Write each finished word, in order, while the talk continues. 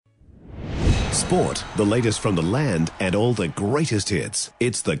Sport, the latest from the land and all the greatest hits.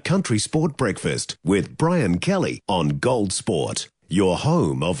 It's the Country Sport Breakfast with Brian Kelly on Gold Sport, your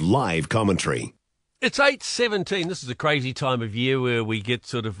home of live commentary. It's 8:17. This is a crazy time of year where we get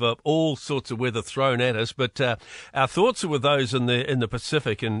sort of all sorts of weather thrown at us. But our thoughts are with those in the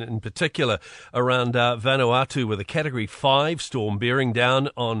Pacific, and in particular around Vanuatu, with a Category 5 storm bearing down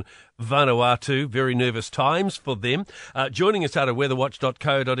on Vanuatu. Very nervous times for them. Joining us out of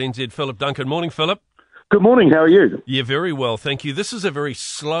weatherwatch.co.nz, Phillip. Duncan. Morning, Phillip. Good morning. How are you? Yeah, very well, thank you. This is a very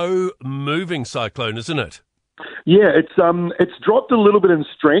slow-moving cyclone, isn't it? Yeah, it's dropped a little bit in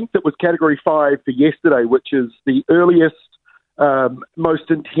strength. It was Category 5 for yesterday, which is the earliest, most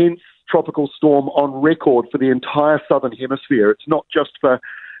intense tropical storm on record for the entire southern hemisphere. It's not just for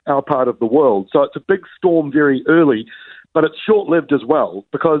our part of the world. So it's a big storm very early, but it's short-lived as well,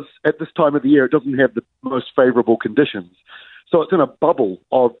 because at this time of the year it doesn't have the most favourable conditions. So it's in a bubble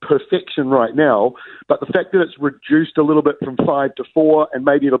of perfection right now, but the fact that it's reduced a little bit from 5 to 4, and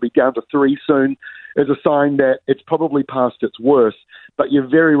maybe it'll be down to 3 soon, is a sign that it's probably past its worst. But you're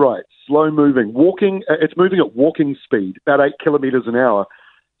very right, slow moving. It's moving at walking speed, about 8 kilometres an hour.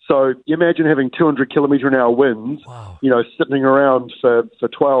 So you imagine having 200 kilometre an hour winds, Wow. Sitting around for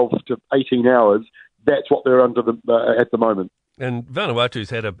 12 to 18 hours. That's what they're under at the moment. And Vanuatu's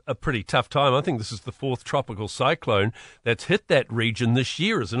had a pretty tough time. I think this is the 4th tropical cyclone that's hit that region this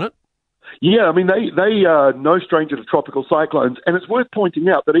year, isn't it? Yeah, I mean, they are no stranger to tropical cyclones. And it's worth pointing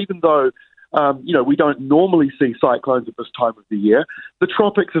out that even though, we don't normally see cyclones at this time of the year, the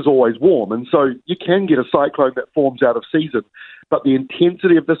tropics is always warm. And so you can get a cyclone that forms out of season. But the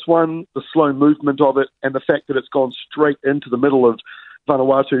intensity of this one, the slow movement of it, and the fact that it's gone straight into the middle of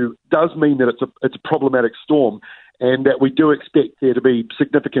Vanuatu does mean that it's a problematic storm, and that we do expect there to be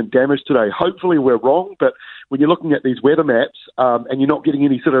significant damage today. Hopefully we're wrong, but when you're looking at these weather maps and you're not getting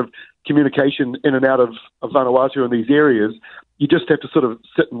any sort of communication in and out of Vanuatu in these areas, you just have to sort of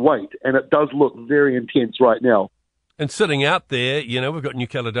sit and wait, and it does look very intense right now. And sitting out there, we've got New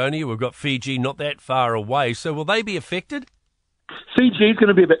Caledonia, we've got Fiji not that far away, so will they be affected? Fiji is going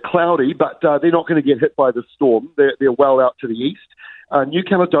to be a bit cloudy, but they're not going to get hit by the storm. They're well out to the east. New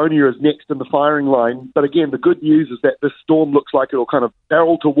Caledonia is next in the firing line, but again, the good news is that this storm looks like it'll kind of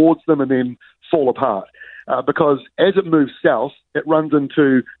barrel towards them and then fall apart, because as it moves south, it runs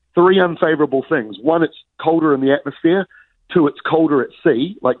into 3 unfavourable things. 1, it's colder in the atmosphere. 2, it's colder at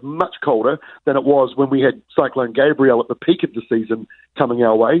sea, like much colder than it was when we had Cyclone Gabrielle at the peak of the season coming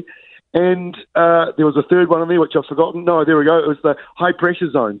our way. And there was a third one on there, which I've forgotten. No, there we go. It was the high pressure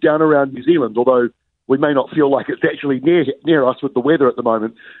zone down around New Zealand, although we may not feel like it's actually near us with the weather at the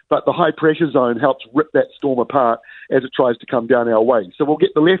moment. But the high pressure zone helps rip that storm apart as it tries to come down our way. So we'll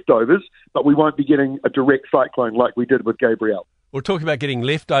get the leftovers, but we won't be getting a direct cyclone like we did with Gabrielle. We're talking about getting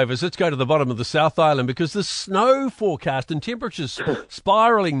leftovers. Let's go to the bottom of the South Island, because the snow forecast and temperatures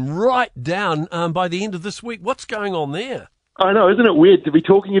spiralling right down by the end of this week. What's going on there? I know, isn't it weird to be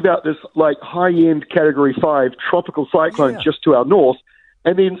talking about this like high-end Category 5 tropical cyclone just to our north,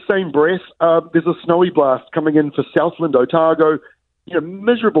 and then same breath, there's a snowy blast coming in for Southland, Otago.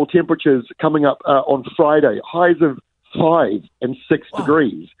 Miserable temperatures coming up on Friday, highs of 5 and 6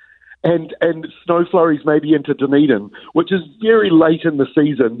 degrees. And snow flurries maybe into Dunedin, which is very late in the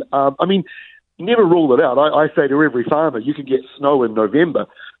season. Never rule it out. I say to every farmer, you can get snow in November.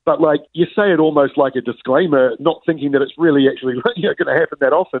 But you say it almost like a disclaimer, not thinking that it's really actually going to happen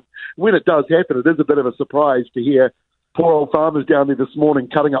that often. When it does happen, it is a bit of a surprise to hear poor old farmers down there this morning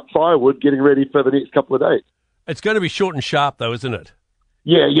cutting up firewood, getting ready for the next couple of days. It's going to be short and sharp, though, isn't it?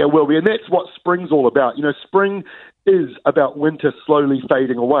 Yeah, will be. And that's what spring's all about. Spring is about winter slowly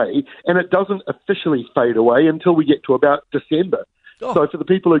fading away, and it doesn't officially fade away until we get to about December. Oh. So for the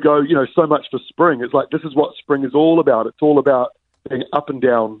people who go, so much for spring, it's like this is what spring is all about. It's all about being up and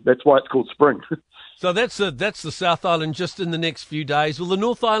down. That's why it's called spring. So that's the South Island just in the next few days. Will the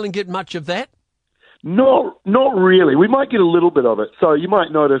North Island get much of that? Not really. We might get a little bit of it. So you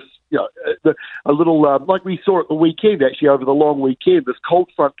might notice, a little, like we saw at the weekend, actually, over the long weekend, this cold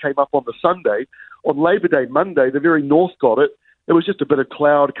front came up on the Sunday. On Labor Day, Monday, the very north got it. It was just a bit of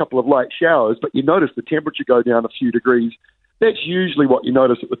cloud, a couple of light showers, but you notice the temperature go down a few degrees. That's usually what you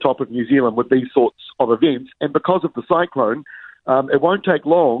notice at the top of New Zealand with these sorts of events. And because of the cyclone, it won't take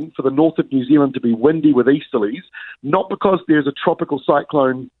long for the north of New Zealand to be windy with easterlies, not because there's a tropical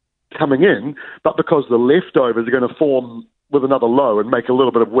cyclone coming in, but because the leftovers are going to form with another low and make a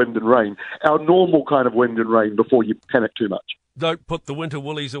little bit of wind and rain. Our normal kind of wind and rain before you panic too much. Don't put the winter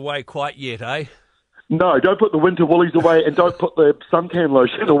woolies away quite yet, eh? No, don't put the winter woolies away, and don't put the suntan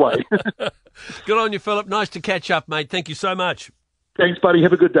lotion away. Good on you, Phillip. Nice to catch up, mate. Thank you so much. Thanks, buddy.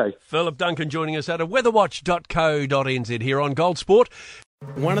 Have a good day. Phillip Duncan joining us out of weatherwatch.co.nz here on Gold Sport.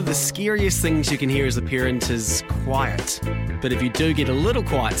 One of the scariest things you can hear as a parent is quiet. But if you do get a little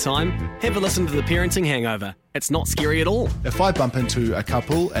quiet time, have a listen to The Parenting Hangover. It's not scary at all. If I bump into a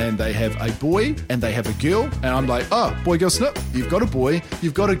couple and they have a boy and they have a girl, and I'm like, oh, boy, girl, snip. You've got a boy,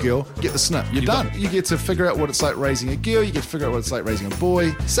 you've got a girl, get the snip. You're done. You get to figure out what it's like raising a girl, you get to figure out what it's like raising a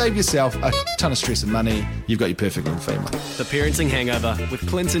boy, save yourself a ton of stress and money. You've got your perfect little family. The Parenting Hangover with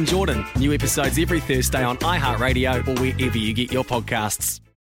Clint and Jordan. New episodes every Thursday on iHeartRadio or wherever you get your podcasts.